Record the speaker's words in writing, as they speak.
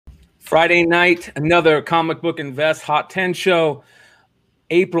Friday night, another Comic Book Invest Hot 10 show.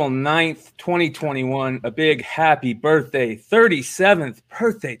 April 9th, 2021. A big happy birthday, 37th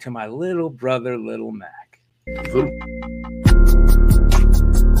birthday to my little brother, Little Mac.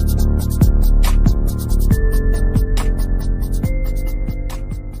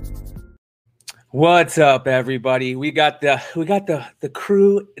 What's up, everybody? We got the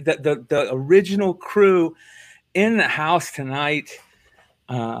crew, the original crew in the house tonight.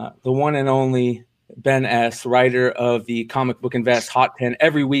 The one and only Ben S., writer of the Comic Book Invest Hot 10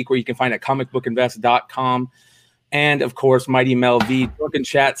 every week, where you can find at comicbookinvest.com. And, of course, Mighty Mel V, Drunken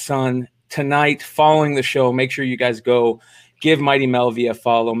Chat Son. Tonight, following the show, make sure you guys go give Mighty Mel V a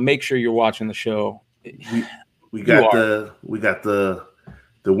follow. Make sure you're watching the show. We got the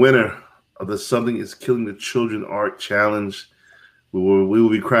winner of the Something is Killing the Children Art Challenge. We will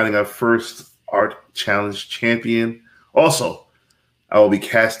be crowning our first art challenge champion. Also, I will be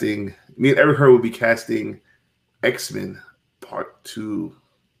casting. Me and Eric Hurd will be casting X-Men Part 2.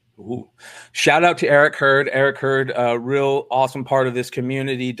 Ooh. Shout out to Eric Hurd. Eric Hurd, a real awesome part of this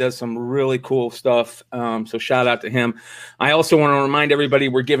community, does some really cool stuff. So shout out to him. I also want to remind everybody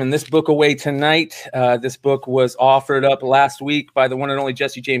we're giving this book away tonight. This book was offered up last week by the one and only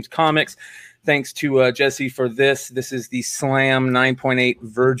Jesse James Comics. Thanks to Jesse for this. This is the Slam 9.8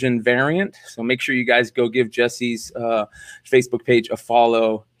 Virgin variant. So make sure you guys go give Jesse's Facebook page a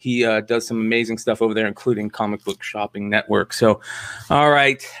follow. He does some amazing stuff over there, including Comic Book Shopping Network. So, all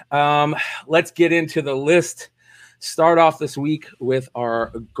right, let's get into the list. Start off this week with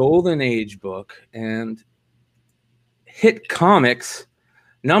our Golden Age book and Hit Comics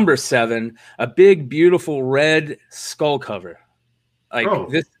number 7, a big, beautiful red skull cover. Like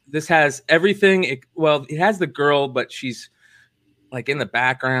this has everything. It has the girl, but she's like in the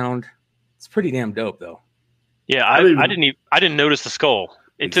background. It's pretty damn dope, though. Yeah, I didn't notice the skull.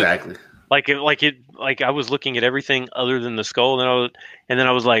 Exactly. I was looking at everything other than the skull, and then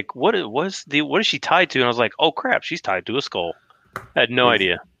I was like, what is she tied to? And I was like, oh crap, she's tied to a skull. I had no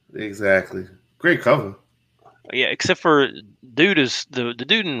idea. Exactly. Great cover. Yeah, except for the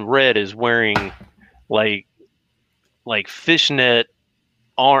dude in red is wearing like fishnet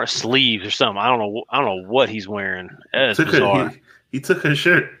sleeves or something. I don't know what he's wearing. That's bizarre. He took her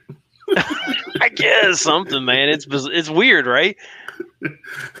shirt. I guess something, man. It's weird, right?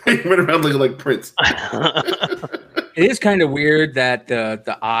 He went around looking like Prince. It is kind of weird that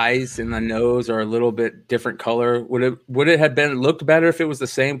the eyes and the nose are a little bit different color. Would it have looked better if it was the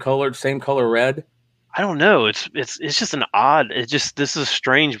same color red? I don't know. It's just an odd. This is a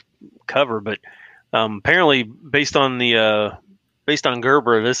strange cover, but apparently based on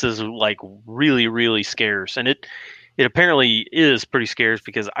Gerber, this is like really, really scarce, and it apparently is pretty scarce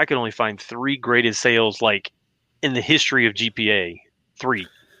because I could only find 3 graded sales like in the history of GPA, 3,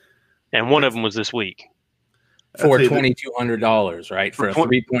 and one of them was this week for $2,200, right? For a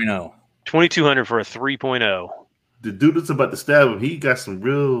 3.0, $2,200 for a 3.0. The dude that's about to stab him, he got some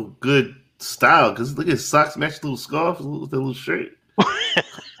real good style because look at his socks match little scarf, the little shirt.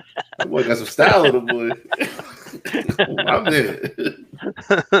 That boy got some style on the boy. I'm there.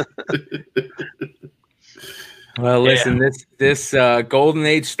 Well, listen, this Golden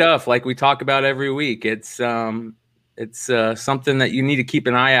Age stuff, like we talk about every week, it's something that you need to keep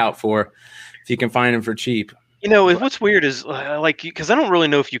an eye out for if you can find them for cheap. You know, what's weird is because I don't really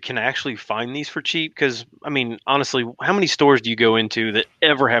know if you can actually find these for cheap. Because I mean, honestly, how many stores do you go into that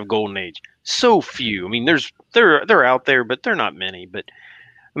ever have Golden Age? So few. I mean, they're out there, but they're not many. But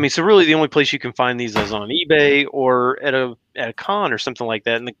I mean, so really, the only place you can find these is on eBay or at a con or something like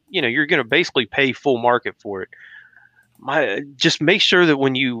that. And you're going to basically pay full market for it. Just make sure that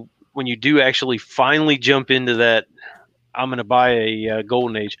when you do actually finally jump into that, I'm going to buy a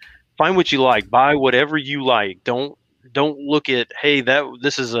Golden Age. Find what you like. Buy whatever you like. Don't look at, hey,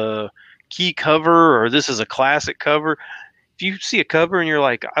 this is a key cover or this is a classic cover. If you see a cover and you're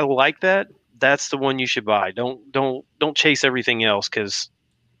like, I like that, that's the one you should buy. Don't chase everything else, because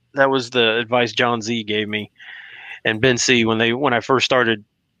that was the advice John Z gave me and Ben C when I first started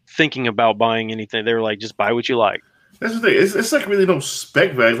thinking about buying anything. They were like, just buy what you like. That's the thing. It's like really no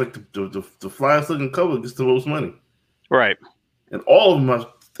spec value. Like the flyest looking cover gets the most money. Right. And all of them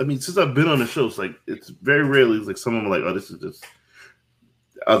since I've been on the show, it's very rarely like some of them are like, oh, this is just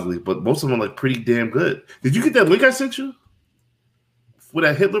ugly. But most of them are like pretty damn good. Did you get that link I sent you for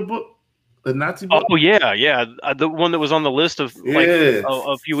that Hitler book? The Nazi book? Oh, yeah. The one that was on the list of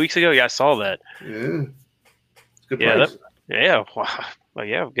a few weeks ago. Yeah, I saw that. Yeah. Good price. Well,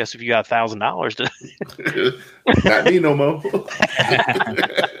 yeah, I guess if you got $1,000 to not me no more.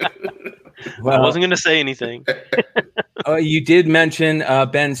 Well, I wasn't going to say anything. You did mention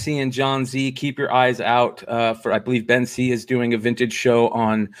Ben C and John Z. Keep your eyes out for. I believe Ben C is doing a vintage show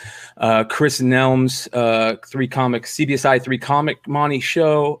on Chris Nelm's CBSI 3 Comic Money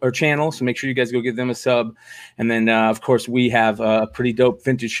show or channel. So make sure you guys go give them a sub. And then of course we have a pretty dope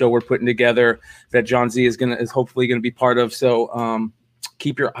vintage show we're putting together that John Z is hopefully gonna be part of. So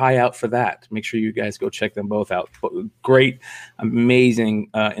keep your eye out for that. Make sure you guys go check them both out. Great, amazing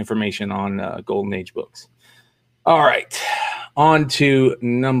information on Golden Age books. All right, on to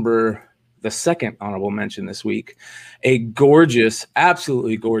the second honorable mention this week. A gorgeous,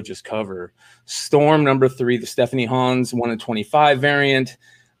 absolutely gorgeous cover. Storm number 3, the Stephanie Hans 1 in 25 variant.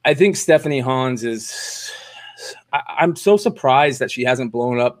 I think Stephanie Hans is... I'm so surprised that she hasn't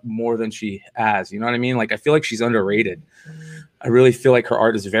blown up more than she has. You know what I mean? Like, I feel like she's underrated. I really feel like her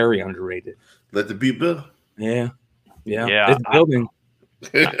art is very underrated. Let the beat build. Yeah. It's building.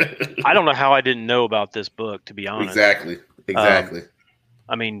 I don't know how I didn't know about this book, to be honest. Exactly.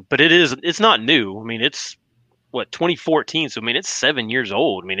 I mean, but it's not new. I mean, it's 2014. So I mean, it's 7 years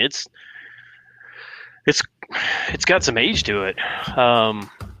old. I mean, it's got some age to it.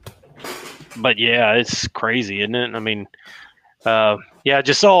 But yeah, it's crazy, isn't it? I mean, I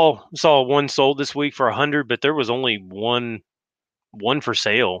just saw one sold this week for 100, but there was only one for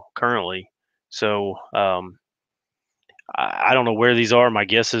sale currently. So, I don't know where these are. My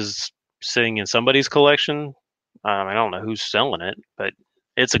guess is sitting in somebody's collection. I don't know who's selling it, but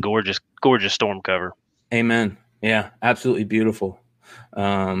it's a gorgeous, gorgeous Storm cover. Amen. Yeah, absolutely beautiful.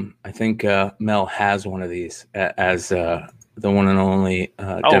 I think Mel has one of these, as the one and only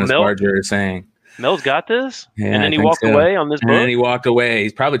Dennis Barger is saying. Mel's got this? Yeah, and then he walked away on this book? And then he walked away.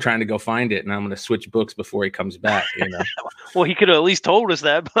 He's probably trying to go find it, and I'm going to switch books before he comes back. You know? Well, he could have at least told us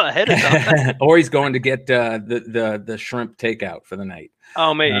that ahead of time. Or he's going to get the shrimp takeout for the night.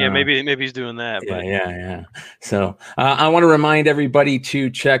 Oh, maybe he's doing that. But. Yeah. So I want to remind everybody to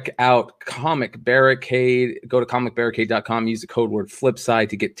check out Comic Barricade. Go to comicbarricade.com. Use the code word Flipside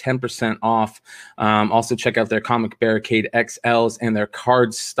to get 10% off. Also check out their Comic Barricade XLs and their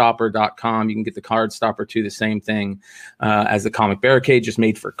cardstopper.com. You can get the Card Stopper too, the same thing as the Comic Barricade, just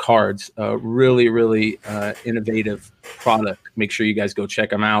made for cards. Really, really innovative product. Make sure you guys go check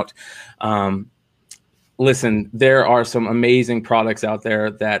them out. Listen, there are some amazing products out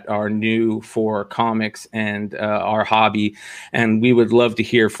there that are new for comics and our hobby, and we would love to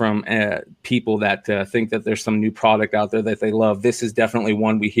hear from people that think that there's some new product out there that they love. This is definitely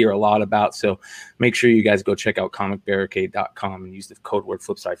one we hear a lot about, so make sure you guys go check out comicbarricade.com and use the code word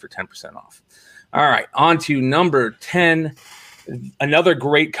Flipside for 10% off. All right, on to number 10. Another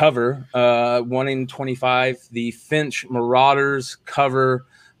great cover, 1 in 25, the Finch Marauders cover.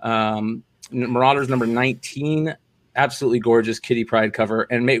 Marauders number 19, absolutely gorgeous Kitty Pryde cover.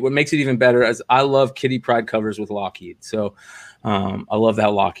 And what makes it even better is I love Kitty Pryde covers with Lockheed. So I love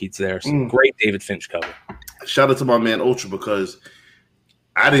that Lockheed's there. So great David Finch cover. Shout out to my man Ultra, because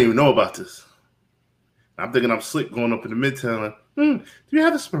I didn't even know about this. I'm thinking I'm slick going up in the Midtown. Like, do you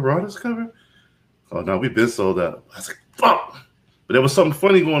have this Marauders cover? Oh no, we've been sold out. I was like, fuck. But there was something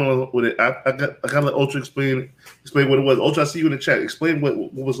funny going on with it. I gotta let Ultra explain what it was. Ultra, I see you in the chat. Explain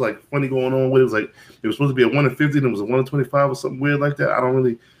what was like funny going on with it. It was like it was supposed to be a 1 in 50 and it was a 1 in 25 or something weird like that. I don't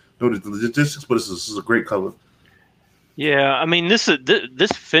really know the logistics, but this is a great cover. Yeah, I mean this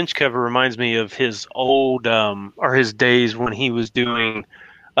Finch cover reminds me of his old or his days when he was doing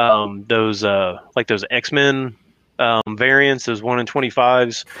those X-Men variants, those 1 in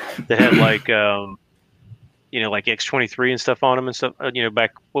 25s that had like like X-23 and stuff on them and stuff,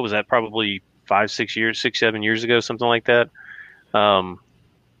 back, what was that? Probably 6-7 years ago, something like that. Right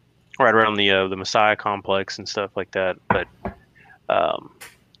around the Messiah complex and stuff like that. But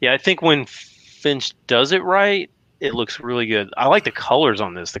I think when Finch does it right, it looks really good. I like the colors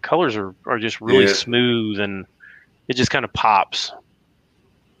on this. The colors are just really smooth, and it just kind of pops.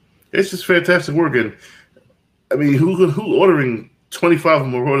 It's just fantastic work. And I mean, who ordering 25 of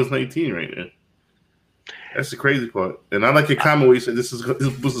Marauders 19 right now? That's the crazy part. And I like your comment where you said this book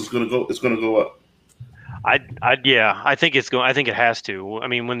is gonna go. It's gonna go up. I think it's going. I think it has to. I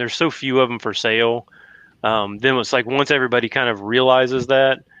mean, when there's so few of them for sale, then it's like once everybody kind of realizes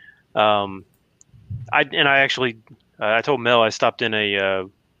that. I told Mel I stopped in a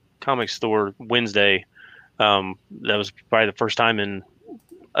comic store Wednesday. That was probably the first time in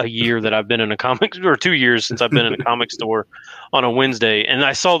a year that I've been in a comic, or 2 years since I've been in a comic store on a Wednesday, and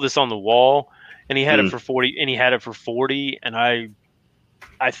I saw this on the wall. And he had it for 40, and he had it for 40, and I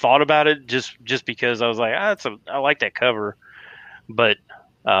thought about it just because I was like, I like that cover, but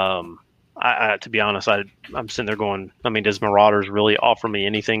I to be honest, I'm sitting there going, I mean, does Marauders really offer me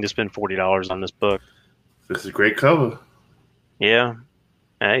anything to spend $40 on this book? This is a great cover. Yeah.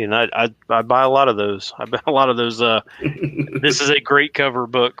 Hey, and I buy a lot of those. I buy a lot of those. This is a great cover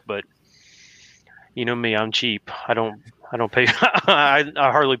book, but you know me, I'm cheap. I don't pay. I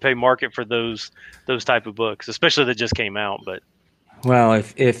hardly pay market for those type of books, especially that just came out. But Well,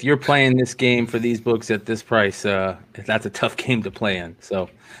 if you're playing this game for these books at this price, that's a tough game to play in. So,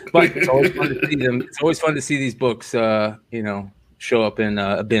 but it's always fun to see them. It's always fun to see these books, show up in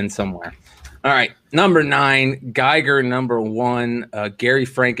a bin somewhere. All right, number 9, Geiger. Number 1, Gary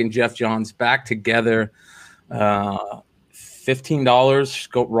Frank and Jeff Johns back together.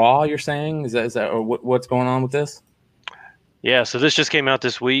 $15 go raw. You're saying is that or what's going on with this? yeah, so this just came out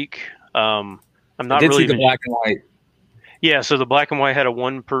this week. I'm not I did really see the black and white. Yeah, so the black and white had it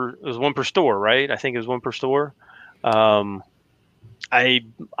was one per store, right? I think it was one per store. I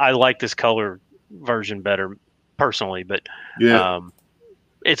like this color version better personally, but Yeah.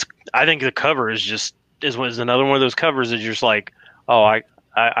 I think the cover is another one of those covers that you're just like, oh, I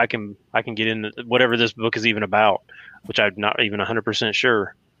can get into whatever this book is even about, which I'm not even 100%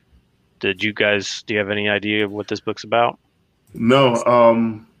 sure. Do you have any idea of what this book's about?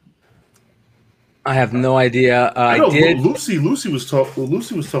 No. I have no idea. I know did. Lucy was talking.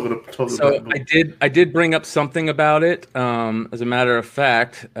 Lucy was talking So about. I did bring up something about it. As a matter of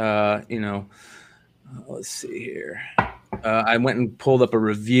fact, let's see here. I went and pulled up a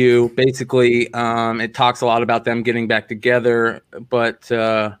review. Basically, it talks a lot about them getting back together. But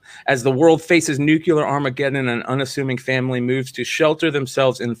as the world faces nuclear Armageddon, an unassuming family moves to shelter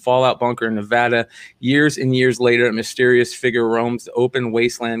themselves in Fallout Bunker in Nevada. Years and years later, a mysterious figure roams the open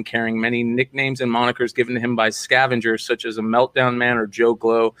wasteland, carrying many nicknames and monikers given to him by scavengers such as a Meltdown Man or Joe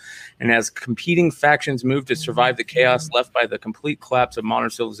Glow. And as competing factions move to survive the chaos left by the complete collapse of modern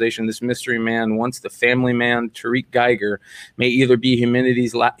civilization, this mystery man, once the family man, Tariq Geiger, may either be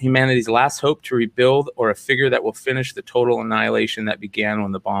humanity's last hope to rebuild or a figure that will finish the total annihilation that began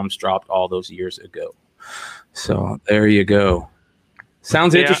when the bombs dropped all those years ago. So there you go.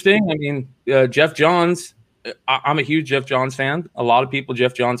 Sounds interesting. I mean, Jeff Johns, I'm a huge Jeff Johns fan. A lot of people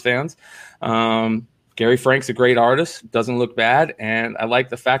Jeff Johns fans. Gary Frank's a great artist. Doesn't look bad. And I like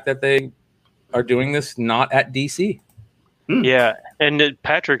the fact that they are doing this not at DC. Yeah, and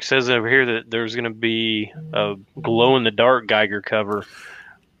Patrick says over here that there's going to be a glow-in-the-dark Geiger cover.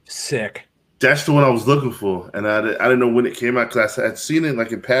 Sick. That's the one I was looking for, and I didn't know when it came out because I had seen it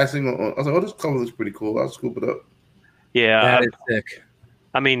like in passing. I was like, "Oh, this cover looks pretty cool." I'll scoop it up. Yeah, that is sick.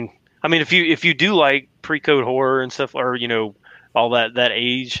 I mean, if you do like pre-code horror and stuff, or all that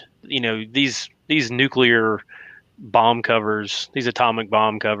age, these nuclear bomb covers, these atomic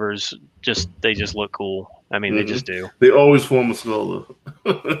bomb covers, they just look cool. I mean, they just do. They always form a skull,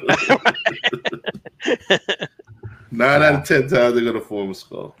 though. 9 out of 10 times they're going to form a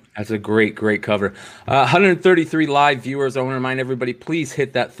skull. That's a great cover. 133 live viewers. I want to remind everybody, please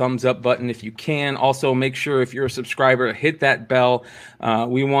hit that thumbs up button if you can. Also, make sure if you're a subscriber, hit that bell.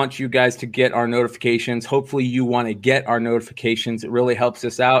 We want you guys to get our notifications. Hopefully you want to get our notifications. It really helps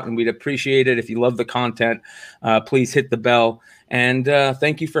us out, and we'd appreciate it if you love the content. Please hit the bell. And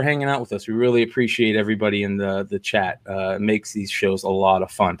thank you for hanging out with us. We really appreciate everybody in the chat. It makes these shows a lot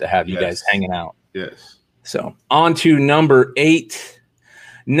of fun to have you guys hanging out. Yes. So on to number 8.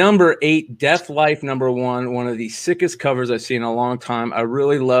 Number 8, Death Life #1, one of the sickest covers I've seen in a long time. I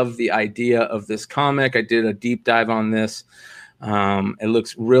really love the idea of this comic. I did a deep dive on this. It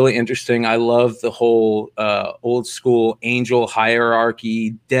looks really interesting. I love the whole old school angel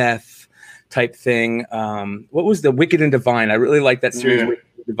hierarchy, death type thing. What was the Wicked and Divine? I really like that series. Wicked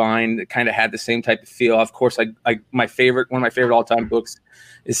and Divine. It kind of had the same type of feel. Of course, one of my favorite all-time books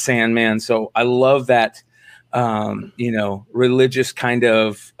is Sandman. So I love that religious kind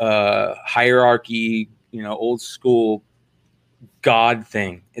of hierarchy, old school God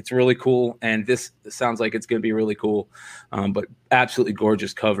thing. It's really cool, and this sounds like it's going to be really cool. But absolutely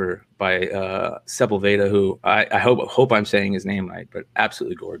gorgeous cover by Sepulveda, who I hope I'm saying his name right, but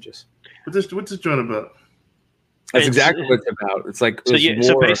absolutely gorgeous. What's this joint about? That's exactly what it's about. It's like so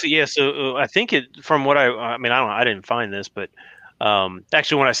basically, So I think from what I didn't find this, but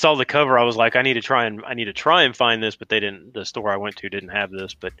actually when I saw the cover, I was like, I need to try and find this, but they didn't. The store I went to didn't have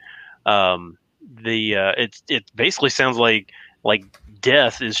this, but it basically sounds like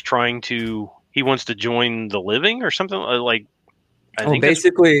Death is he wants to join the living or something like.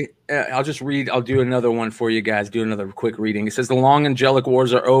 Basically, I'll just read. I'll do another one for you guys. Do another quick reading. It says the long angelic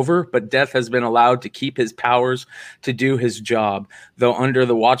wars are over, but Death has been allowed to keep his powers to do his job, though under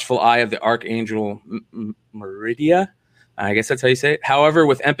the watchful eye of the Archangel Meridia. I guess that's how you say it. However,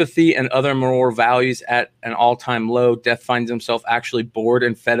 with empathy and other moral values at an all-time low, Death finds himself actually bored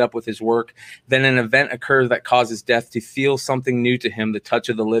and fed up with his work. Then an event occurs that causes Death to feel something new to him, the touch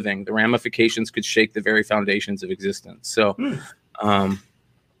of the living. The ramifications could shake the very foundations of existence. So,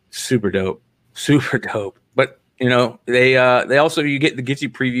 super dope. Super dope. But you know, they also gives you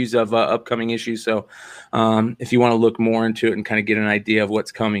previews of upcoming issues. So if you want to look more into it and kind of get an idea of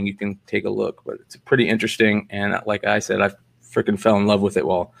what's coming, you can take a look. But it's pretty interesting, and like I said, I freaking fell in love with it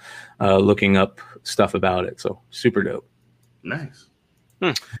while looking up stuff about it. So super dope. Nice.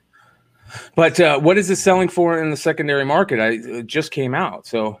 But what is this selling for in the secondary market? It just came out,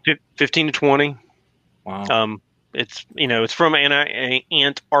 so 15 to 20. Wow. It's it's from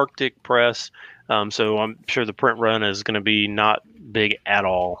Antarctic Press. So I'm sure the print run is going to be not big at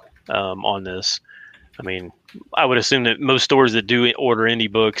all on this. I mean, I would assume that most stores that do order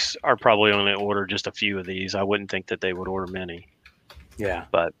indie books are probably only order just a few of these. I wouldn't think that they would order many. Yeah.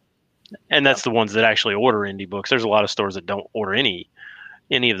 And that's the ones that actually order indie books. There's a lot of stores that don't order any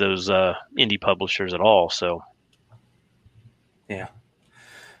of those indie publishers at all. So. Yeah.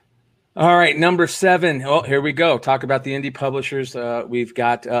 All right, number 7. Oh, here we go. Talk about the indie publishers. We've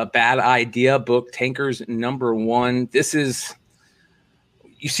got Bad Idea book, Tankers #1. This is,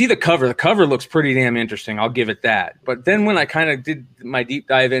 you see the cover. The cover looks pretty damn interesting. I'll give it that. But then when I kind of did my deep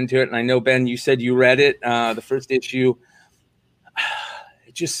dive into it, and I know, Ben, you said you read it, the first issue,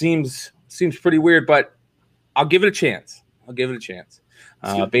 it just seems pretty weird, but I'll give it a chance.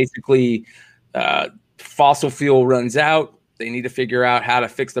 Basically, fossil fuel runs out. They need to figure out how to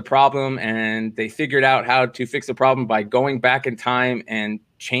fix the problem, and they figured out how to fix the problem by going back in time and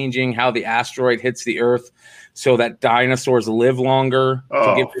changing how the asteroid hits the Earth so that dinosaurs live longer.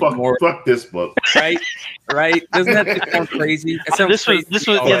 Oh, fuck this book. Right? Doesn't that just sound crazy?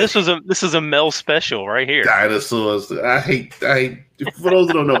 This is a Mel special right here. Dinosaurs. I hate. For those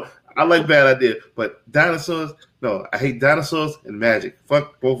who don't know, I like Bad Idea, but dinosaurs. No, I hate dinosaurs and magic.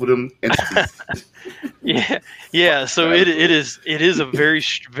 Fuck both of them entities. Yeah. So it is a very,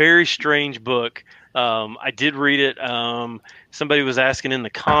 very strange book. I did read it. Somebody was asking in the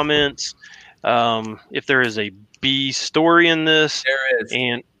comments if there is a B story in this. There is.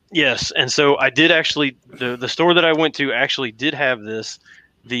 And yes, and so I did actually. The store that I went to actually did have this.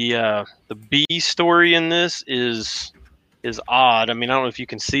 The B story in this is odd. I mean, I don't know if you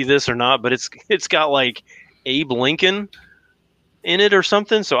can see this or not, but it's got like Abe Lincoln in it or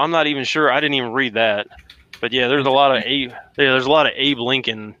something. So I'm not even sure. I didn't even read that. But yeah, there's a lot of Abe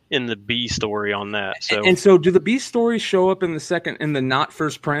Lincoln in the B story on that. So do the B stories show up in the not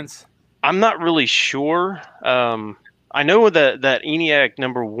first prints? I'm not really sure. I know that ENIAC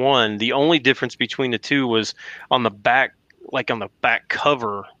 #1, the only difference between the two was on the back, like on the back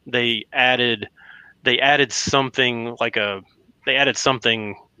cover, they added something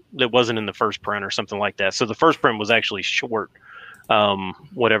that wasn't in the first print or something like that. So the first print was actually short,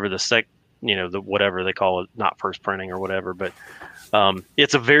 whatever whatever they call it, not first printing or whatever. But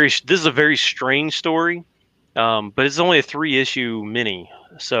this is a very strange story, but it's only a 3-issue mini.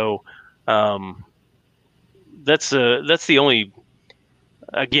 So that's the only,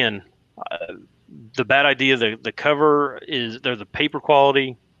 again, the Bad Idea. The cover the paper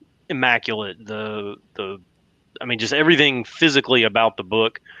quality, immaculate. I mean, just everything physically about the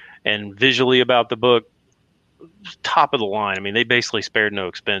book and visually about the book, top of the line. I mean, they basically spared no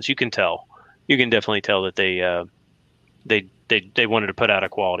expense. You can definitely tell that they wanted to put out a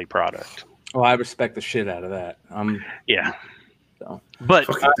quality product. Oh, I respect the shit out of that. Yeah. So. But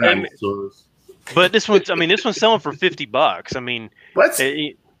this one's selling for $50. I mean, what?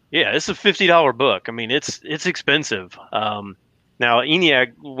 Yeah, it's a $50 book. I mean, it's expensive. Now,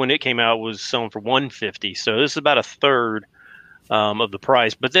 ENIAC, when it came out, was selling for $150, so this is about a third of the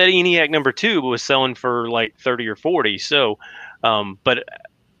price. But that ENIAC #2 was selling for like $30 or $40. So, but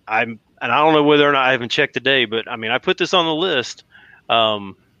I don't know whether or not, I haven't checked today, but I mean, I put this on the list.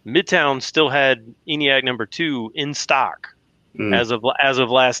 Midtown still had ENIAC #2 in stock as of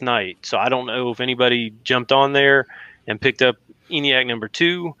last night. So I don't know if anybody jumped on there and picked up ENIAC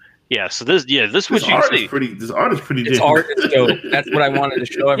 #2. Yeah, so this what you can see. This art is pretty. This art is dope. That's what I wanted to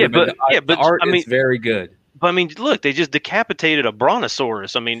show everybody. The art is very good. But I mean, look, they just decapitated a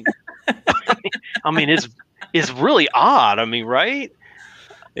brontosaurus. I mean, it's really odd. I mean, right?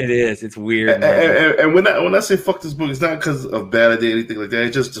 It is. It's weird. And when I say fuck this book, it's not because of Bad Idea or anything like that.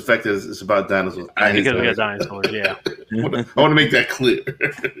 It's just the fact that it's about dinosaurs. Because we got dinosaurs. Yeah. I want to make that clear.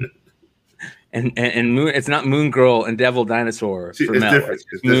 And it's not Moon Girl and Devil Dinosaur. It's different.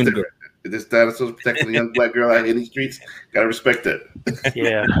 It's Moon Girl. This dinosaurs protecting a young black girl out in the streets. Gotta respect that.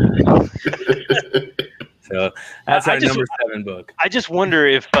 Yeah. So that's our I just- number 7 book. I just wonder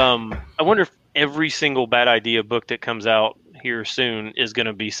if every single Bad Idea book that comes out here soon is going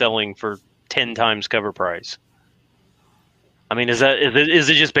to be selling for 10 times cover price. I mean, is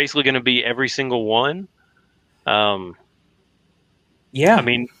it just basically going to be every single one? Yeah. I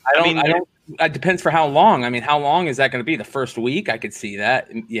mean, it depends for how long. I mean, how long is that going to be? The first week? I could see that.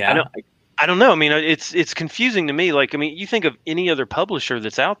 Yeah. I don't know. I mean, it's confusing to me. Like, I mean, you think of any other publisher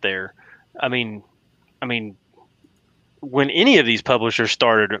that's out there. I mean, when any of these publishers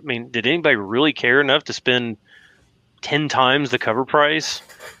started, I mean, did anybody really care enough to spend 10 times the cover price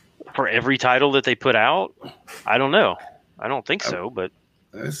for every title that they put out? I don't know. I don't think so, but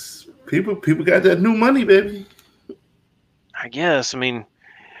that's people got that new money, baby. I guess. I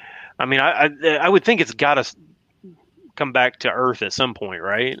would think it's got to come back to earth at some point,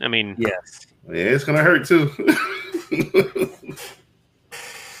 right? I mean, yes. Yeah, it's gonna hurt too.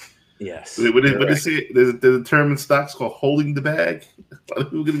 Yes. What they say? There's a term in stocks called holding the bag. A lot of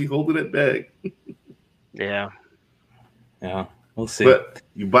people are gonna be holding that bag. Yeah. Yeah. We'll see. But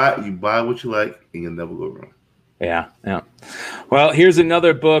you buy what you like, and you'll never go wrong. Yeah. Well, here's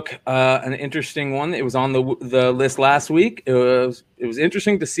another book, an interesting one. It was on the list last week. It was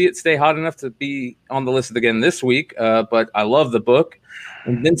interesting to see it stay hot enough to be on the list again this week. But I love the book,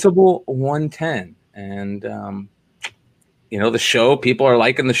 Invincible 110, and the show. People are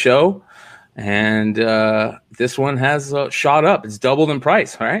liking the show, and this one has shot up. It's doubled in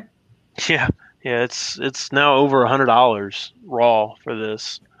price, right? Yeah. It's now over $100 raw for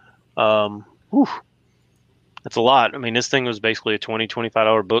this. That's a lot. I mean, this thing was basically a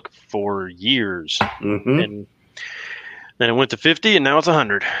 $25 book for years, and then it went to 50, and now it's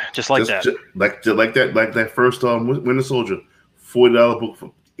 100, just like that. Like that first Winter Soldier, $40 book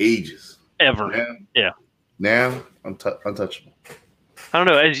for ages. Ever, yeah. Now untouchable. I don't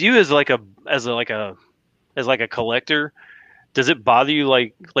know. As a collector, does it bother you?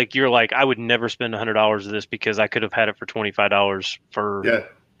 Like you're like, I would never spend $100 of this because I could have had it for $25 for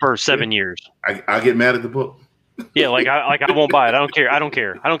 7 years. I get mad at the book. Yeah, I won't buy it. I don't care. I don't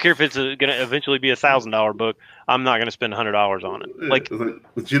care if it's going to eventually be $1,000 book. I'm not going to spend $100 on it. Like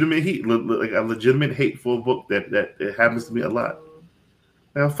legitimate heat, like a legitimate hate for a book that it happens to me a lot.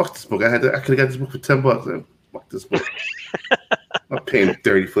 Man, fuck this book. I could have got this book for $10. Man. Fuck this book. I'm paying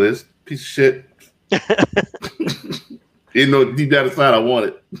 $30 for this piece of shit. Even though deep down inside I want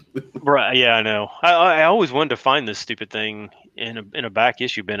it. Right? Yeah, I know. I always wanted to find this stupid thing in a back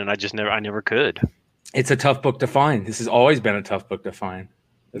issue bin, and I never could. It's a tough book to find. This has always been a tough book to find.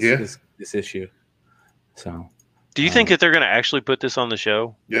 This issue. So, do you think that they're going to actually put this on the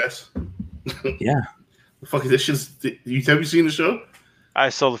show? Yes. Yeah. The fuck is this shit? Have you seen the show? I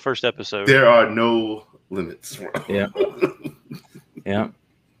saw the first episode. There are no limits. Yeah. Yeah.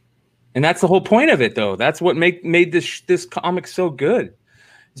 And that's the whole point of it, though. That's what made this comic so good.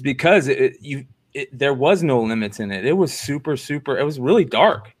 It's because there was no limits in it. It was super. It was really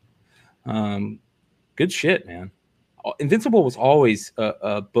dark. Good shit, man. Invincible was always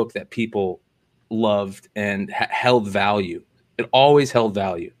a book that people loved and held value. It always held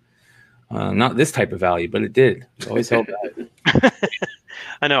value. Not this type of value, but it did. It always held value.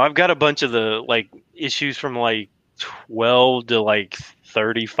 I know. I've got a bunch of the issues from 12 to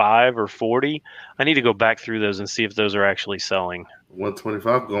 35 or 40. I need to go back through those and see if those are actually selling.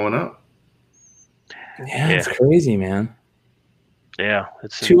 125 going up. Yeah, it's crazy, man. Yeah,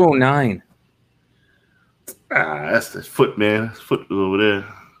 it's 209. That's the foot, man. That's foot over there.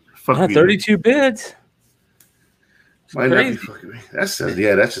 Fuck 32 bids. Might not be fucking me. That's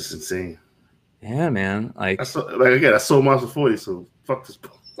just insane. Yeah, man. I sold mine for 40, so fuck this.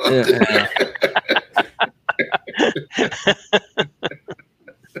 Yeah.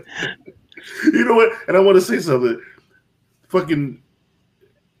 You know what? And I want to say something. Fucking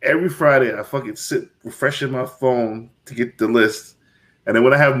every Friday, I fucking sit refreshing my phone to get the list. And then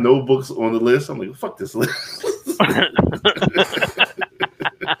when I have no books on the list, I'm like, fuck this list.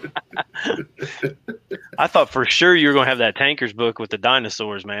 I thought for sure you were going to have that Tankers book with the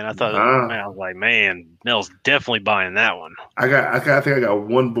dinosaurs, man. I was like, man, Nell's definitely buying that one. I think I got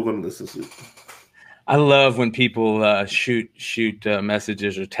one book on the list this week. I love when people shoot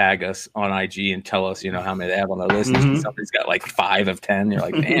messages or tag us on IG and tell us, how many they have on their list. Mm-hmm. Somebody's got 5 of 10. You're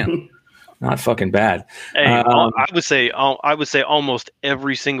like, damn. Not fucking bad. Hey, I would say almost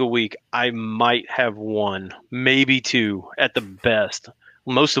every single week I might have 1, maybe 2 at the best.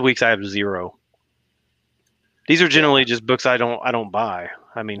 Most of the weeks I have 0. These are generally just books I don't buy.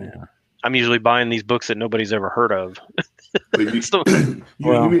 I mean, I'm usually buying these books that nobody's ever heard of. You mean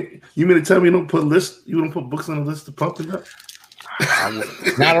to tell me you don't put books on the list to pump it up?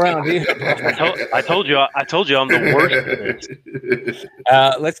 Not around here. I told you I'm the worst at this.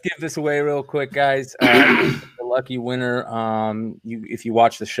 Let's give this away real quick, guys. The lucky winner. If you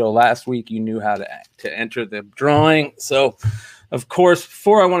watched the show last week, you knew how to enter the drawing. So, of course,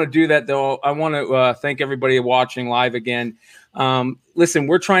 before I want to do that, though, I want to thank everybody watching live again. Listen,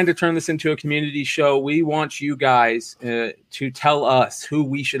 we're trying to turn this into a community show. We want you guys to tell us who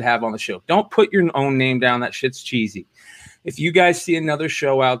we should have on the show. Don't put your own name down. That shit's cheesy. If you guys see another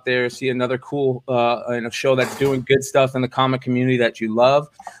show out there, see another cool show that's doing good stuff in the comic community that you love,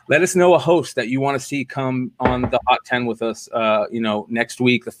 let us know a host that you want to see come on the Hot 10 with us, next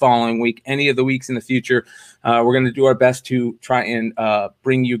week, the following week, any of the weeks in the future. We're going to do our best to try and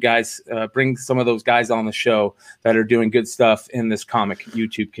bring some of those guys on the show that are doing good stuff in this comic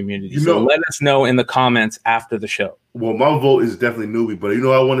YouTube community. So let us know in the comments after the show. Well, my vote is definitely Newbie, but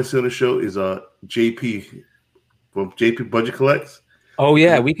I want to see on the show is JP. From JP Budget Collects. Oh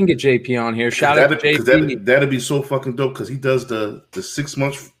yeah, we can get JP on here. Shout out to JP. That'd be so fucking dope because he does the 6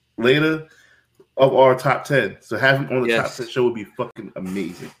 months later of our top 10. So having him on the top 10 show would be fucking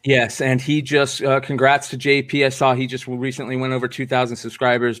amazing. Yes, and he just congrats to JP. I saw he just recently went over 2,000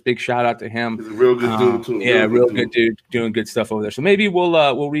 subscribers. Big shout out to him. He's a real good dude too. Yeah, real good dude doing good stuff over there. So maybe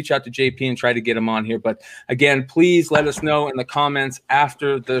we'll reach out to JP and try to get him on here. But again, please let us know in the comments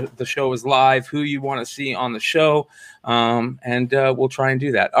after the show is live who you want to see on the show, and we'll try and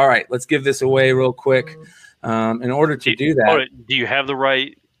do that. All right, let's give this away real quick. In order to do that, do you have the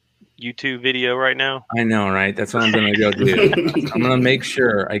right YouTube video right now? I know, right? That's what I'm going to go do. I'm going to make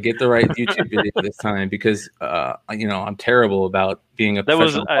sure I get the right YouTube video this time because, I'm terrible about being a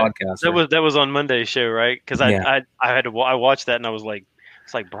professional podcaster. That was on Monday's show, right? Because I watched that and I was like,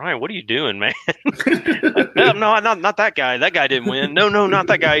 it's like, Brian, what are you doing, man? No, not that guy. That guy didn't win. No, not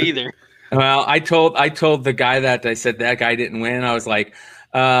that guy either. Well, I told the guy that I said that guy didn't win. I was like,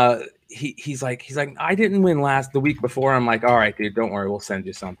 he's like, I didn't win the week before. I'm like, all right, dude, don't worry, we'll send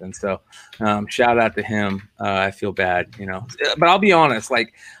you something. So, shout out to him. I feel bad, but I'll be honest.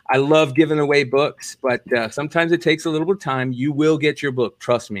 Like, I love giving away books, but sometimes it takes a little bit of time. You will get your book.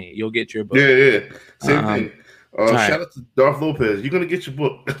 Trust me, you'll get your book. Yeah. Same thing. Shout out to Darth Lopez. You're gonna get your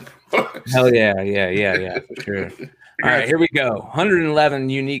book. Hell yeah, for sure. All right, here we go. 111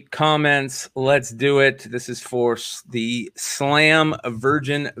 unique comments. Let's do it. This is for the Slam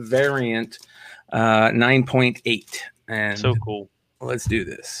Virgin variant 9.8. And so cool. Let's do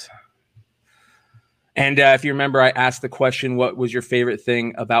this. And if you remember, I asked the question, what was your favorite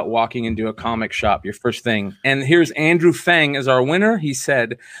thing about walking into a comic shop? Your first thing. And here's Andrew Feng as our winner. He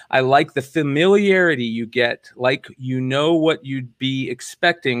said, I like the familiarity you get, like you know what you'd be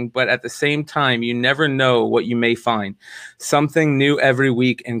expecting, but at the same time, you never know what you may find. Something new every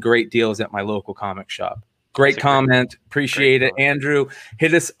week and great deals at my local comic shop. Great comment. Appreciate it. Andrew,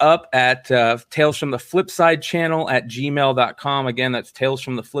 hit us up at Tales from the Flipside channel at gmail.com. Again, that's Tales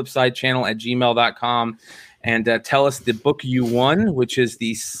from the Flipside channel at gmail.com. And tell us the book you won, which is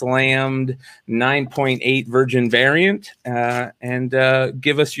the Slammed 9.8 Virgin variant. And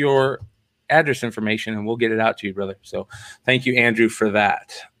give us your address information and we'll get it out to you, brother. So thank you, Andrew, for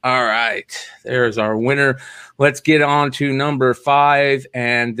that. All right. There's our winner. Let's get on to number 5.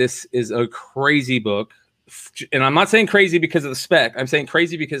 And this is a crazy book. And I'm not saying crazy because of the spec. I'm saying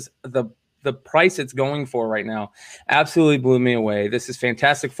crazy because the price it's going for right now absolutely blew me away. This is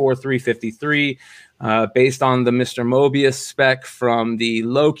Fantastic Four 353, based on the Mr. Mobius spec from the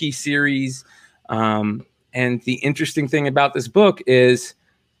Loki series. And the interesting thing about this book is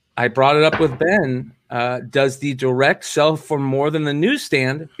I brought it up with Ben. Does the direct sell for more than the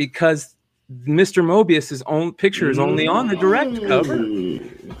newsstand? Because Mr. Mobius's own picture is only on the direct cover.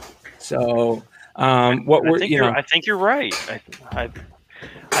 So... I think you're right.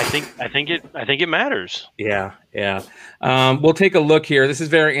 I think it matters. Yeah. We'll take a look here. This is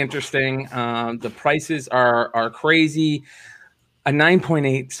very interesting. The prices are crazy. A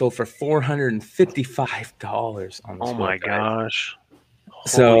 9.8 sold for $455 on this. Oh my gosh!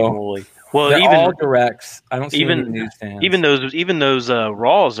 Holy. Well, even all directs. I don't see any newsstands. Even those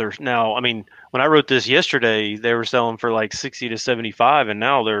raws are now. I mean, when I wrote this yesterday, they were selling for like 60 to 75, and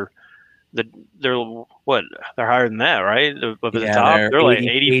now they're what? They're higher than that, right? Up at the top, they're like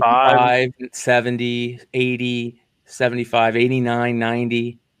 85, 70, 80, 75, 89,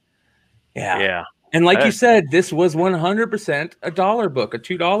 90. Yeah. And like you said, this was 100% a dollar book, a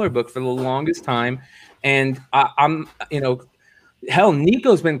 $2 book for the longest time. And I'm hell,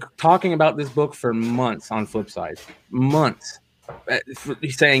 Nico's been talking about this book for months on Flipside. Months.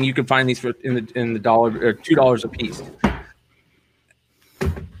 He's saying you can find these for in the dollar or $2 a piece.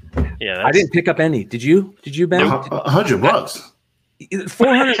 Yeah, I didn't pick up any. Did you, Ben? $100.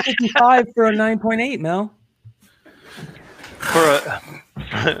 $455 for a 9.8, Mel. For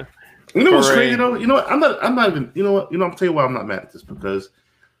a you know what's crazy though? You know what? I'm not even. You know what? I'm tell you why I'm not mad at this, because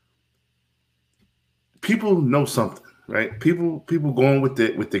people know something, right? People going with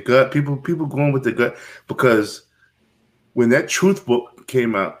the gut. People going with the gut, because when that Truth book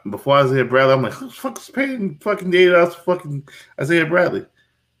came out before Isaiah Bradley, I'm like, who the fuck is paying fucking $8 for fucking Isaiah Bradley?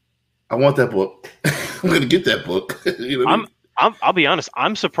 I want that book. I'm gonna get that book. You know I'll be honest.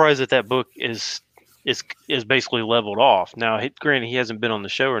 I'm surprised that book is basically leveled off. Now, granted, he hasn't been on the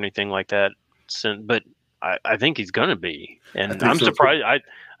show or anything like that since, but I think he's gonna be, and I'm surprised.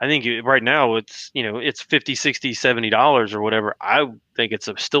 I think right now it's it's $50, $60, $70 or whatever. I think it's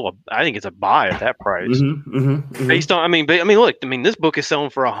I think it's a buy at that price. Based on, I mean, look, this book is selling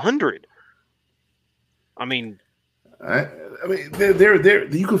for $100. I mean, they're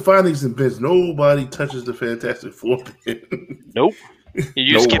you can find these in bins. Nobody touches the Fantastic Four bin. Nope.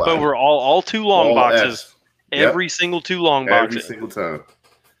 You skip over all too long boxes. Every single too long box. Every single time.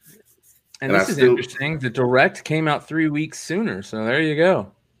 And this is interesting. The Direct came out 3 weeks sooner, so there you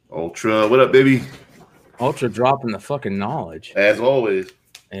go. Ultra, what up, baby? Ultra dropping the fucking knowledge. As always.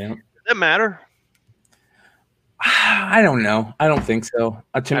 Yeah. Does that matter? I don't know. I don't think so.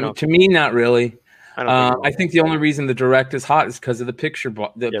 To me, not really. I think the only reason the Direct is hot is because of the picture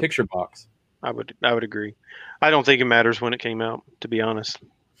picture box. I would agree. I don't think it matters when it came out, to be honest.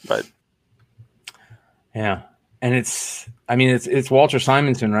 But yeah, and it's Walter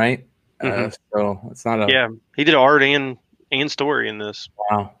Simonson, right? So it's not a he did art and story in this.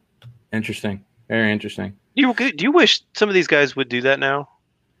 Wow, interesting, very interesting. Do you wish some of these guys would do that now?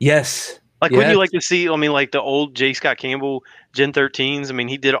 Yes. Wouldn't you like to see? I mean, like the old J. Scott Campbell Gen 13s. I mean,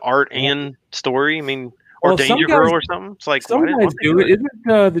 he did art and story. I mean, or Danger Girl or something. It's like some guys do it. Isn't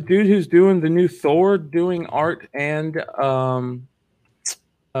the dude who's doing the new Thor doing art and the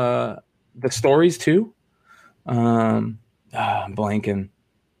stories too? I'm blanking.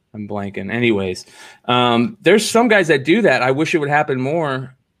 Anyways, there's some guys that do that. I wish it would happen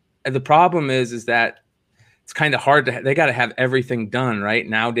more. And the problem is that it's kind of hard to. They got to have everything done right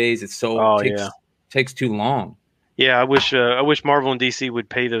nowadays. It's so takes too long. Yeah, I wish Marvel and DC would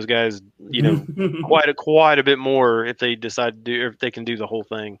pay those guys, quite a bit more if they decide to do, or if they can do the whole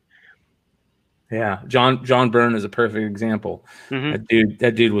thing. Yeah, John Byrne is a perfect example.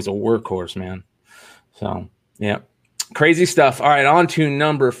 That dude was a workhorse, man. So yeah, crazy stuff. All right, on to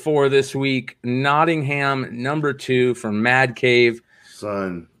number 4 this week. Nottingham, number 2 from Mad Cave.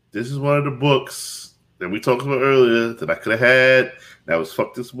 Son, this is one of the books that we talked about earlier that I could have had. That was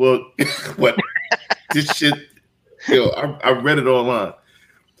fuck this book, but this shit. I read it online.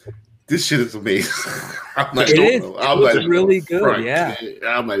 This shit is amazing. It's really good. Front. Yeah,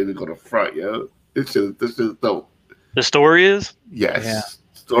 I'm not even going to front, yo. This shit is dope. The story is yes.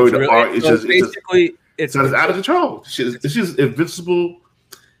 Story, the art. It's just out of control. This is Invincible.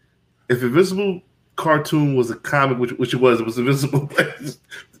 If Invincible cartoon was a comic, which it was Invincible.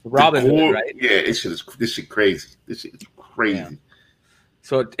 Robin Hood, right? Yeah, this shit crazy. This shit is crazy. Yeah.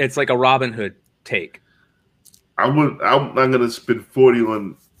 So it's like a Robin Hood take. I'm not gonna spend 40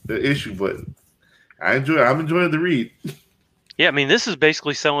 on the issue, but I'm enjoying the read. Yeah, I mean, this is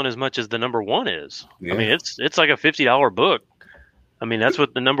basically selling as much as the number 1 is. Yeah. I mean, it's like a $50 book. I mean, that's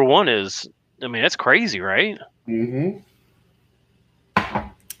what the number 1 is. I mean, that's crazy, right? Mm-hmm.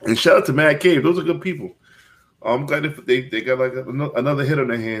 And shout out to Mad Cave; those are good people. I'm glad they got like another hit on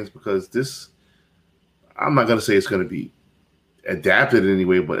their hands, because this. I'm not gonna say it's gonna be adapted in any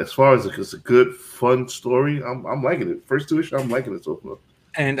way, but as far as it's a good, fun story, I'm liking it. First 2 issues, I'm liking it so far.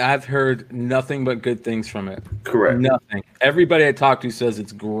 And I've heard nothing but good things from it. Correct. Nothing. Everybody I talk to says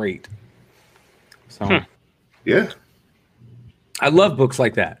it's great. So, yeah, I love books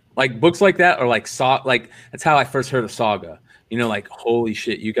like that. Like books like that, or like that's how I first heard of Saga. Like, holy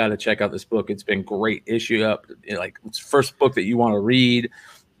shit, you got to check out this book. It's been great. Issue up, like it's the first book that you want to read.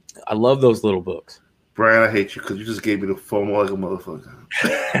 I love those little books. Brian, I hate you because you just gave me the FOMO like a motherfucker.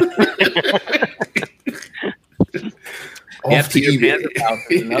 Peter Panzerfaust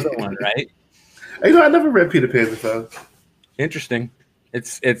is another one, right? I never read Peter Panzerfaust. Interesting.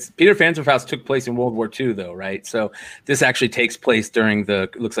 It's Peter Panzerfaust took place in World War II, though, right? So this actually takes place during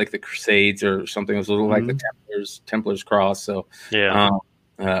looks like the Crusades or something. It was a little like the Templars Cross. So yeah.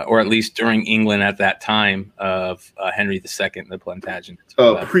 Or at least during England at that time of Henry II, the Plantagenet.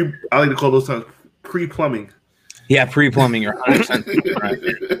 I like to call those times pre-plumbing. Yeah, pre-plumbing. You're 100%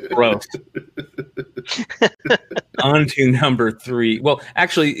 right. Gross. On to number 3. Well,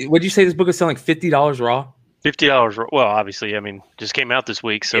 actually, would you say this book is selling $50 raw? $50. Well, obviously, I mean, just came out this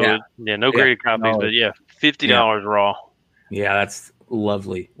week, so no graded copies, but yeah, $50 raw. Yeah,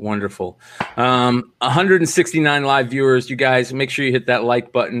 lovely, wonderful. 169 live viewers. You guys, make sure you hit that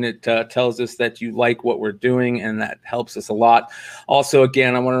like button. It tells us that you like what we're doing, and that helps us a lot. Also,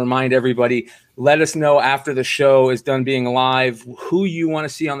 again, I want to remind everybody, let us know after the show is done being live who you want to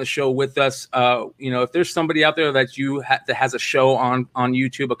see on the show with us. If there's somebody out there that that has a show on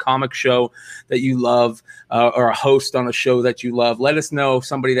YouTube, a comic show that you love, or a host on a show that you love, let us know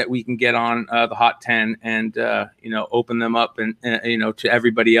somebody that we can get on the Hot 10 and open them up and to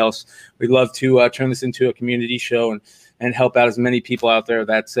everybody else. We'd love to turn this into a community show and help out as many people out there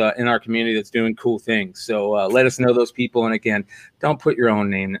that's in our community that's doing cool things. So let us know those people. And again, don't put your own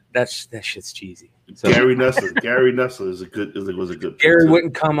name. That shit's cheesy. So, Gary Nussler. Gary Nussler was a good. Gary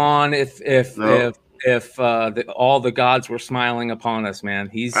wouldn't come on if all the gods were smiling upon us, man.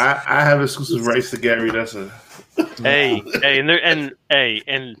 I have exclusive rights to Gary Nussler.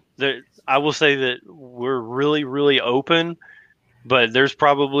 I will say that we're really, really open, but there's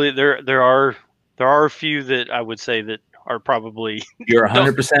probably there are a few that I would say that are probably. You're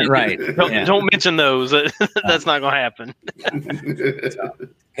 100% right. Don't mention those. That's not going to happen.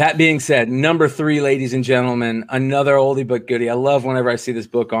 That being said, number 3, ladies and gentlemen, another oldie but goodie. I love whenever I see this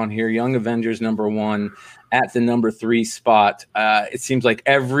book on here. Young Avengers #1 at the number 3 spot. It seems like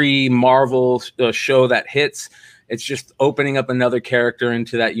every Marvel show that hits, it's just opening up another character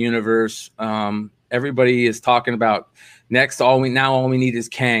into that universe. Everybody is talking about next. All we need is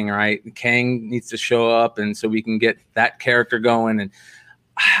Kang, right? Kang needs to show up, and so we can get that character going. And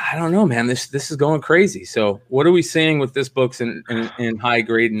I don't know, man. This is going crazy. So, what are we seeing with this book's in high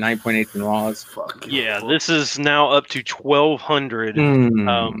grade and 9.8 in raws? Yeah, this is now up to 1,200.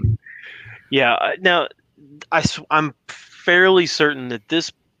 Now I'm fairly certain that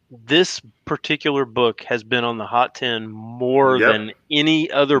this particular book has been on the Hot 10 more than any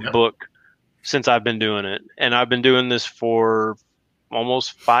other book since I've been doing it, and I've been doing this for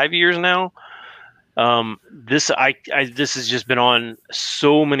almost 5 years now. This has just been on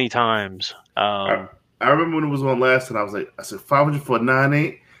so many times. I remember when it was on last, and I said 500 for a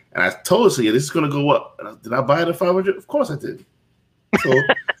 9.8, and I told her, this is going to go up. And did I buy it at 500? Of course I did. So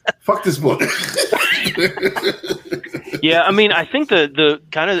fuck this book. Yeah, I mean, I think the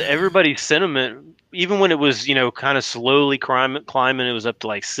kind of everybody's sentiment, even when it was, kind of slowly climbing, it was up to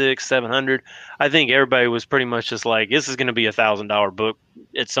like 600-700. I think everybody was pretty much just like, this is going to be $1,000 book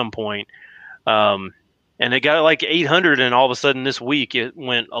at some point. And it got like 800, and all of a sudden this week it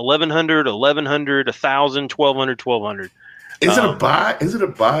went 1,100, 1,100, 1,000, 1,200, 1,200. Is it a buy? Is it a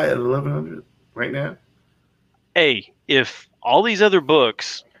buy at 1,100 right now? Hey, if all these other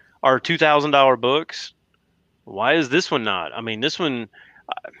books are $2,000 books, why is this one not? I mean, this one.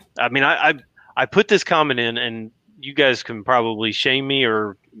 I mean, I put this comment in, and you guys can probably shame me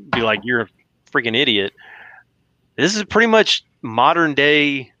or be like, you're a freaking idiot. This is pretty much modern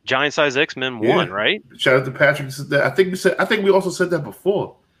day Giant Size X-Men 1, right? Shout out to Patrick. I think we also said that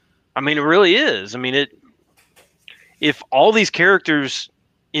before. I mean, it really is. I mean, if all these characters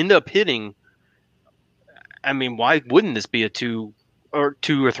end up hitting, I mean, why wouldn't this be a $2,000 or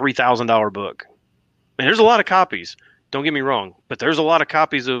 $3,000 book? I mean, there's a lot of copies. Don't get me wrong, but there's a lot of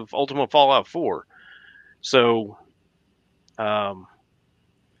copies of Ultimate Fallout 4. So, I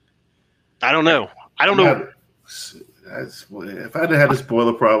don't know. If I hadn't had a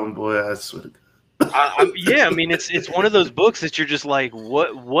spoiler problem, boy, I swear to God. Yeah, I mean, it's one of those books that you're just like,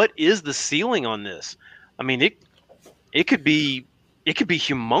 what is the ceiling on this? I mean, it could be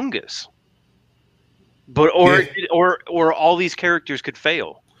humongous, but or all these characters could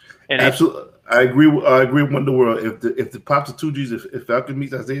fail. And absolutely, I agree with Wonder World. If the Pops of 2Gs, if Falcon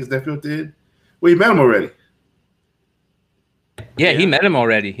meets Isaiah's nephew at the end, well, you met him already. Yeah, he met him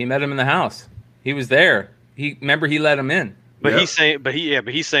already. He met him in the house. He was there. He let him in. But he's saying,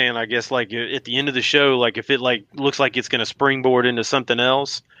 I guess, like at the end of the show, like if it like looks like it's going to springboard into something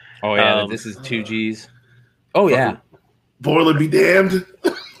else. Oh yeah, this is 2Gs. Oh yeah, boiler be damned.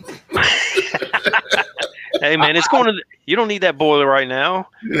 Hey man, it's going to. You don't need that boiler right now.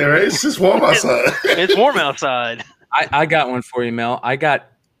 Yeah, right. It's just warm outside. It's warm outside. I got one for you, Mel. I got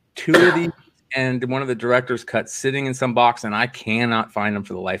 2 of these and one of the director's cuts sitting in some box, and I cannot find them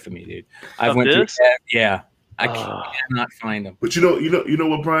for the life of me, dude. I cannot find them. But you know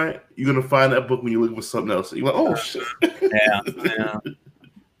what, Brian? You're gonna find that book when you're looking for something else. You're like, oh shit. Yeah.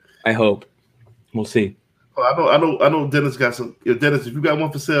 I hope. We'll see. Oh, I know. Dennis got some. Dennis, if you got one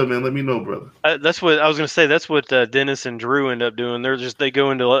for sale, man, let me know, brother. That's what I was gonna say. That's what Dennis and Drew end up doing. They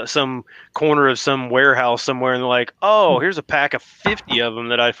go into some corner of some warehouse somewhere, and they're like, "Oh, here's a pack of 50 of them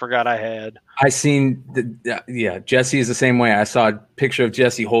that I forgot I had." I seen. Jesse is the same way. I saw a picture of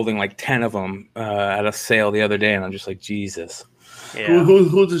Jesse holding like 10 of them at a sale the other day, and I'm just like, Jesus. Yeah.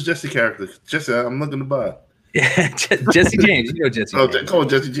 Who's this Jesse character? Jesse, I'm looking to buy. Yeah, Jesse James. You know Jesse. Oh, James. come on,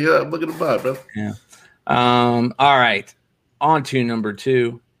 Jesse James. I'm looking to buy, bro. Yeah. All right. On to number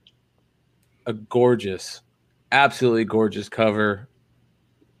 2. A gorgeous, absolutely gorgeous cover.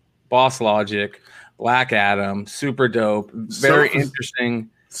 Boss Logic, Black Adam, super dope, very interesting.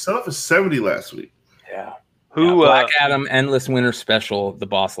 Set up for 70 last week. Yeah. Black Adam Endless Winter Special, the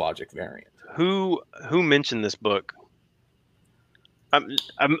Boss Logic variant. Who mentioned this book?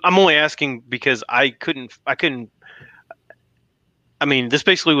 I'm only asking because I couldn't. I mean, this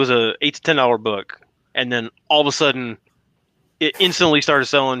basically was a $8 to $10 book, and then all of a sudden, it instantly started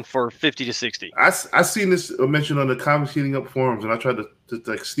selling for $50 to $60. I seen this mentioned on the Comics Heating Up forums, and I tried to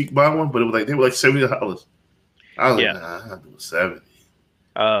like sneak buy one, but it was like they were like $70. I was like, nah, I'm doing 70.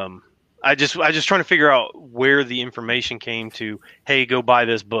 I just trying to figure out where the information came to. Hey, go buy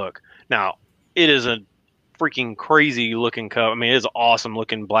this book. Now, it is a freaking crazy looking cover. I mean, it is an awesome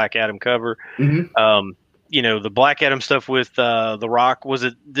looking Black Adam cover. Mm-hmm. You know, the Black Adam stuff with The Rock, was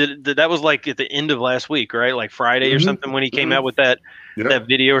it that was like at the end of last week, right? Like Friday or something when he came out with that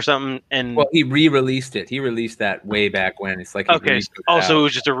video or something. And well, he re-released it. He released that way back when. It's like okay. Also, it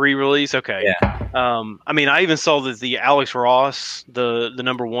was just a re-release. Okay. Yeah. I mean, I even saw that the Alex Ross, the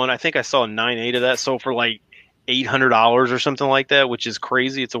number 1. I think I saw 9.8 of that sold for like $800 or something like that, which is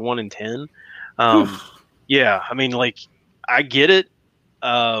crazy. It's a 1 in 10. Yeah. I mean, like, I get it.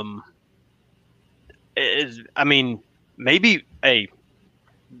 I mean, maybe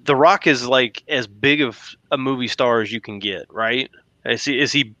The Rock is like as big of a movie star as you can get, right?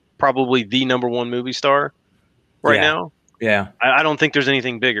 Is he probably the number 1 movie star right now? Yeah. I don't think there's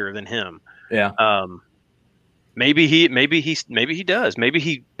anything bigger than him. Yeah. Maybe he does. Maybe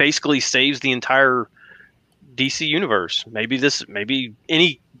he basically saves the entire DC universe. Maybe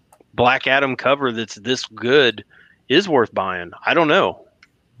any Black Adam cover that's this good is worth buying. I don't know.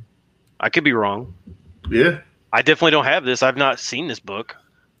 I could be wrong. Yeah. I definitely don't have this. I've not seen this book.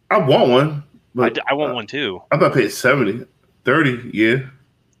 I want one. But I want one too. I'm not paying 70. 30, yeah.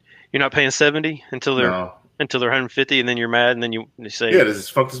 You're not paying 70 until they're 150, and then you're mad, and then you say, yeah, this is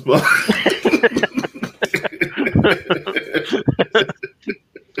fuck this book.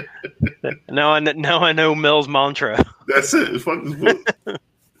 Now I know Mel's mantra. That's it. Fuck this book.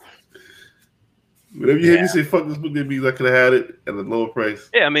 Whenever you hear me say fuck this book, that means I could have had it at a lower price.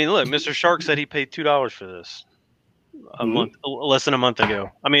 Yeah, I mean, look, Mr. Shark said he paid $2 for this less than a month ago.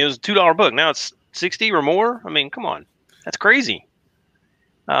 I mean, it was a $2 book. Now it's 60 or more. I mean, come on, that's crazy.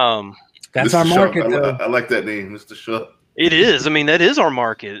 That's Mr. our market. Shark, I like that name, Mr. Shark. It is. I mean, that is our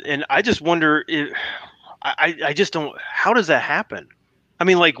market, and I just wonder if I just don't. How does that happen? I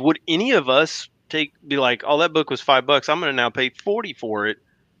mean, like, would any of us be like, oh, that book was $5. I'm going to now pay 40 for it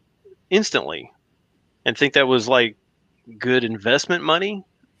instantly, and think that was like good investment money?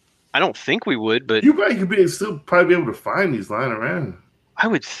 I don't think we would, but you probably could still probably be able to find these lying around. I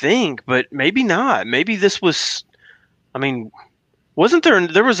would think, but maybe not. Maybe this was. I mean, wasn't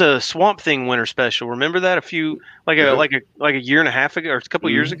there was a Swamp Thing winter special? Remember that a year and a half ago or a couple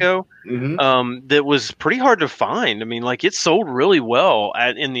of years ago? Mm-hmm. That was pretty hard to find. I mean, like, it sold really well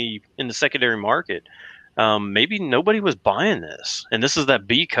in the secondary market. Maybe nobody was buying this, and this is that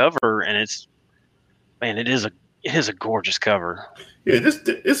B cover, and it is a gorgeous cover. Yeah,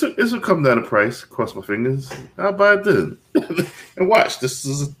 this will come down in price. Cross my fingers. I'll buy it then. And watch, this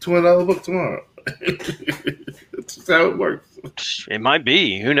is a $20 book tomorrow. That's how it works. It might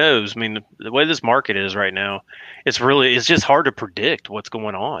be. Who knows? I mean, the way this market is right now, it's just hard to predict what's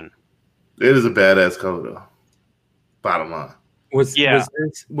going on. It is a badass cover, though. Bottom line. Was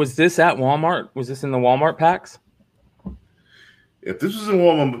this at Walmart? Was this in the Walmart packs? If this was in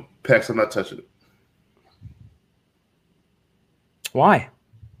Walmart packs, I'm not touching it. Why?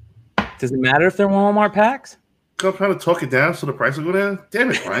 Does it matter if they're Walmart packs? I'm trying to talk it down so the price will go down. Damn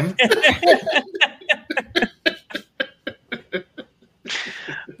it, Brian.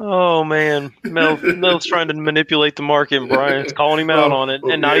 Oh man, Mel's trying to manipulate the market, and Brian's calling him out on it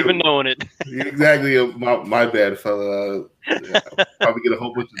and not even knowing it. Exactly, my bad, fella. Probably get a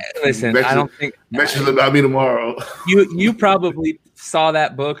whole bunch of I don't think messages about me tomorrow. You probably saw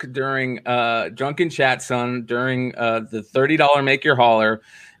that book during Drunken Chat, son, during the $30 Make Your Holler,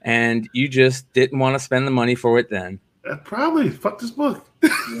 and you just didn't want to spend the money for it then. Probably. Fuck this book.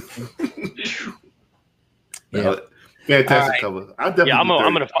 Yeah. Fantastic cover. I'm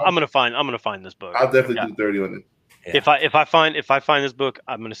gonna find this book. I'll definitely do 30 on it. Yeah. If I find this book,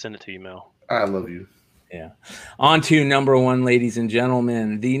 I'm gonna send it to you, Mel. I love you. Yeah. On to number 1, ladies and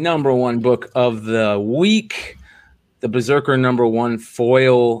gentlemen, the number 1 book of the week, the Berserker number 1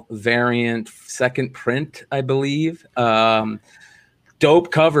 foil variant, second print, I believe.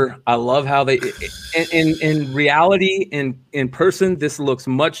 Dope cover. I love how they in reality, in person, this looks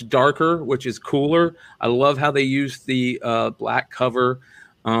much darker, which is cooler. I love how they use the black cover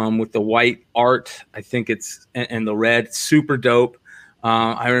with the white art. I think it's and the red, super dope.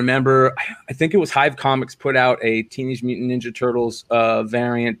 I remember, I think it was Hive Comics put out a Teenage Mutant Ninja Turtles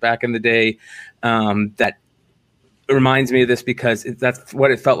variant back in the day that reminds me of this because that's what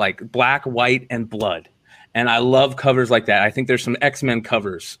it felt like: black, white, and blood. And I love covers like that. I think there's some X-Men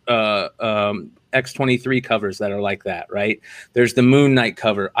covers, X-23 covers that are like that, right? There's the Moon Knight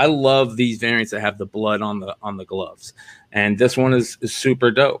cover. I love these variants that have the blood on the gloves. And this one is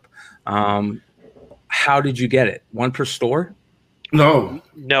super dope. How did you get it? One per store? No,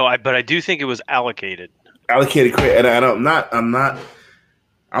 but I do think it was allocated. Allocated, and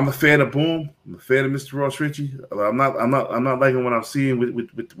I'm a fan of Boom. I'm a fan of Mr. Ross Ritchie. I'm not liking what I'm seeing with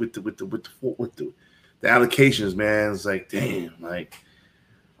the allocations, man. It's like, damn, like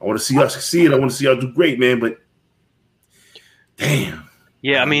I want to see us succeed. I want to see y'all do great, man. But damn.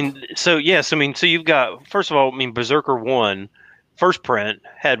 Yeah, I mean, so you've got, first of all, I mean, Berserker 1, first print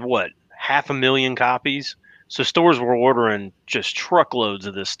had what, 500,000 copies? So stores were ordering just truckloads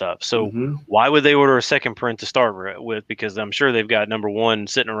of this stuff. So why would they order a second print to start with? Because I'm sure they've got number 1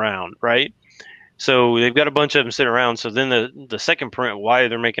 sitting around, right? So they've got a bunch of them sitting around. So then the second print, why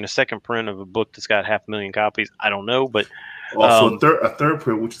they're making a second print of a book that's got 500,000 copies, I don't know. But also a third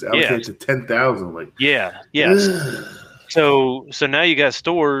print, which is allocated to 10,000. Like, yes. So now you got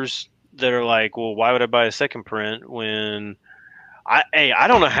stores that are like, well, why would I buy a second print when I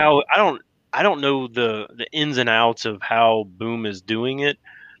don't know how I don't know the ins and outs of how Boom is doing it,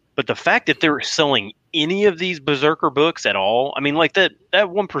 but the fact that they're selling any of these Berserker books at all, I mean, like that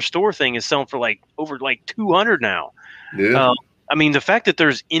one per store thing is selling for like over like 200 now. Yeah. I mean, the fact that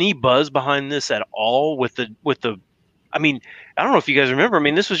there's any buzz behind this at all with the I mean, I don't know if you guys remember. I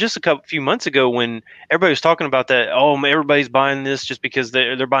mean, this was just a few months ago when everybody was talking about that. Oh, everybody's buying this just because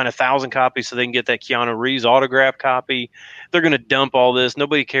they're buying 1,000 copies so they can get that Keanu Reeves autograph copy. They're going to dump all this.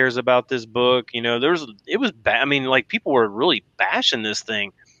 Nobody cares about this book. You know, it was bad. I mean, like people were really bashing this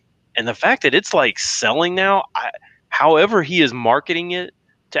thing, and the fact that it's like selling now. However, he is marketing it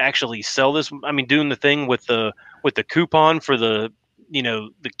to actually sell this. I mean, doing the thing with the coupon for the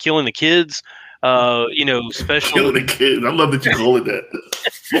killing the kids. Special. Killing the kids. I love that you call it that.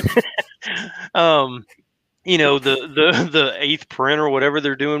 The 8th print or whatever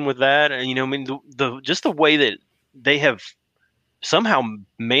they're doing with that, and I mean just the way that they have somehow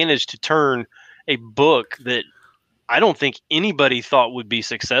managed to turn a book that I don't think anybody thought would be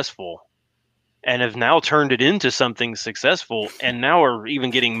successful, and have now turned it into something successful, and now are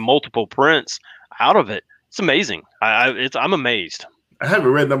even getting multiple prints out of it. It's amazing. I'm amazed. I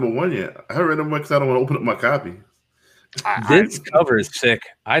haven't read number 1 yet. I haven't read number 1 because I don't want to open up my copy. This cover is sick.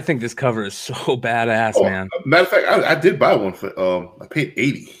 I think this cover is so badass, man. Matter of fact, I did buy one for I paid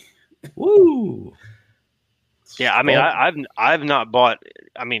 $80. Woo! Yeah, I mean, I've not bought.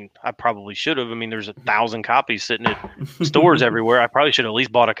 I mean, I probably should have. I mean, there's 1,000 copies sitting at stores everywhere. I probably should have at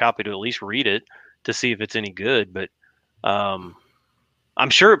least bought a copy to at least read it to see if it's any good. But I'm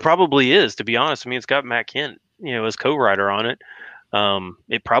sure it probably is. To be honest, I mean, it's got Matt Kent, as co-writer on it.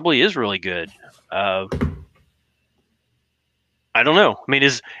 It probably is really good. I don't know. I mean,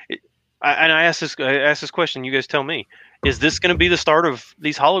 I asked this question. You guys tell me. Is this going to be the start of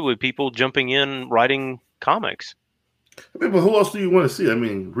these Hollywood people jumping in writing comics? I mean, but who else do you want to see? I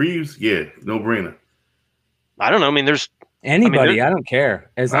mean, Reeves, yeah, no brainer. I don't know. I mean, there's anybody. I don't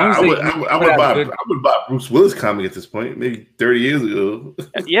care. As long as I would buy Bruce Willis comic at this point, maybe 30 years ago.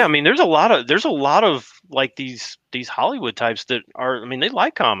 Yeah, I mean, there's a lot of like these Hollywood types that are. I mean, they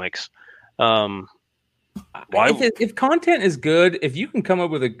like comics. If content is good, if you can come up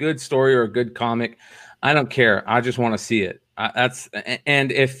with a good story or a good comic, I don't care. I just want to see it.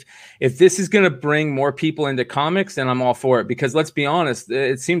 And if this is going to bring more people into comics, then I'm all for it. Because let's be honest,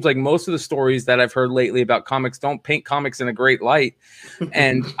 it seems like most of the stories that I've heard lately about comics don't paint comics in a great light.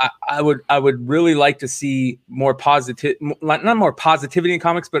 And I would really like to see more not more positivity in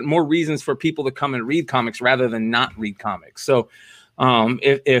comics, but more reasons for people to come and read comics rather than not read comics. So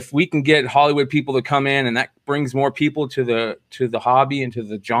if we can get Hollywood people to come in and that brings more people to the hobby and to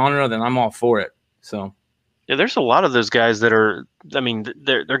the genre, then I'm all for it. So. Yeah, there's a lot of those guys that are. I mean,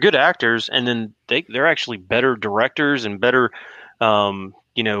 they're good actors, and then they're actually better directors and better, screenplay.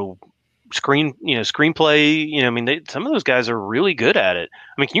 I mean, some of those guys are really good at it.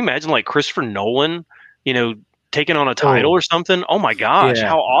 I mean, can you imagine like Christopher Nolan, taking on a title or something? Oh my gosh,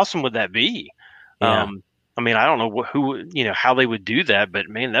 how awesome would that be? Yeah. I mean, I don't know how they would do that, but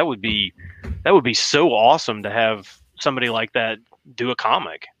man, that would be so awesome to have somebody like that do a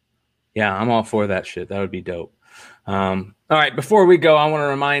comic. Yeah, I'm all for that shit. That would be dope. All right, before we go, I want to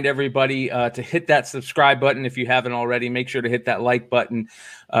remind everybody to hit that subscribe button if you haven't already. Make sure to hit that like button.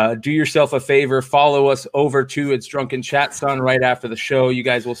 Do yourself a favor. Follow us over to It's Drunken Chat Son right after the show. You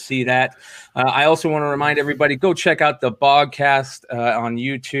guys will see that. I also want to remind everybody, go check out the Bogcast on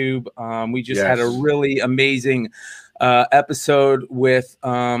YouTube. We just had a really amazing episode with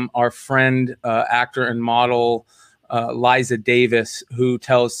our friend, actor and model, Liza Davis, who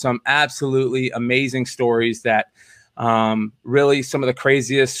tells some absolutely amazing stories that really some of the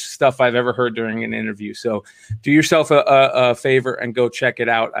craziest stuff I've ever heard during an interview. So do yourself a favor and go check it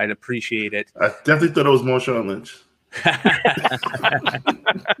out. I'd appreciate it. I definitely thought it was Marshawn Lynch.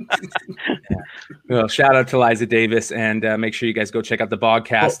 Well, shout out to Liza Davis, and make sure you guys go check out the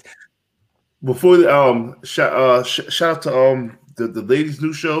Bogcast. Before shout out to the ladies'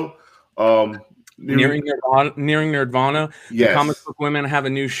 new show, Nearing Nirvana. Yes. The Comic Book Women have a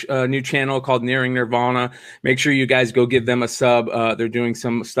new channel called Nearing Nirvana. Make sure you guys go give them a sub. They're doing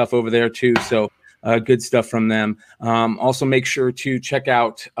some stuff over there too, so good stuff from them. Also, make sure to check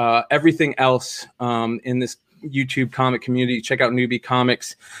out everything else in this YouTube comic community. Check out Newbie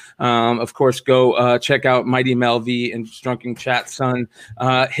Comics. Of course, go check out Mighty Mel V and Drunken Chat Son.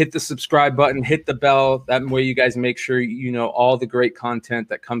 Hit the subscribe button, hit the bell. That way you guys make sure you know all the great content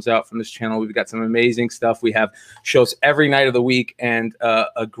that comes out from this channel. We've got some amazing stuff. We have shows every night of the week, and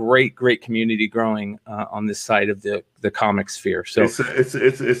a great community growing on this side of the comic sphere. So it's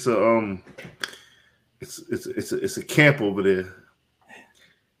a camp over there.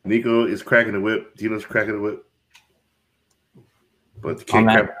 Nico is cracking the whip. Dino's cracking the whip. But the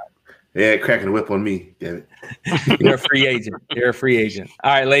kid cracking the whip on me. Damn it. You're a free agent. You're a free agent.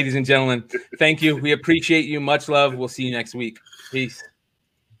 All right, ladies and gentlemen, thank you. We appreciate you. Much love. We'll see you next week. Peace.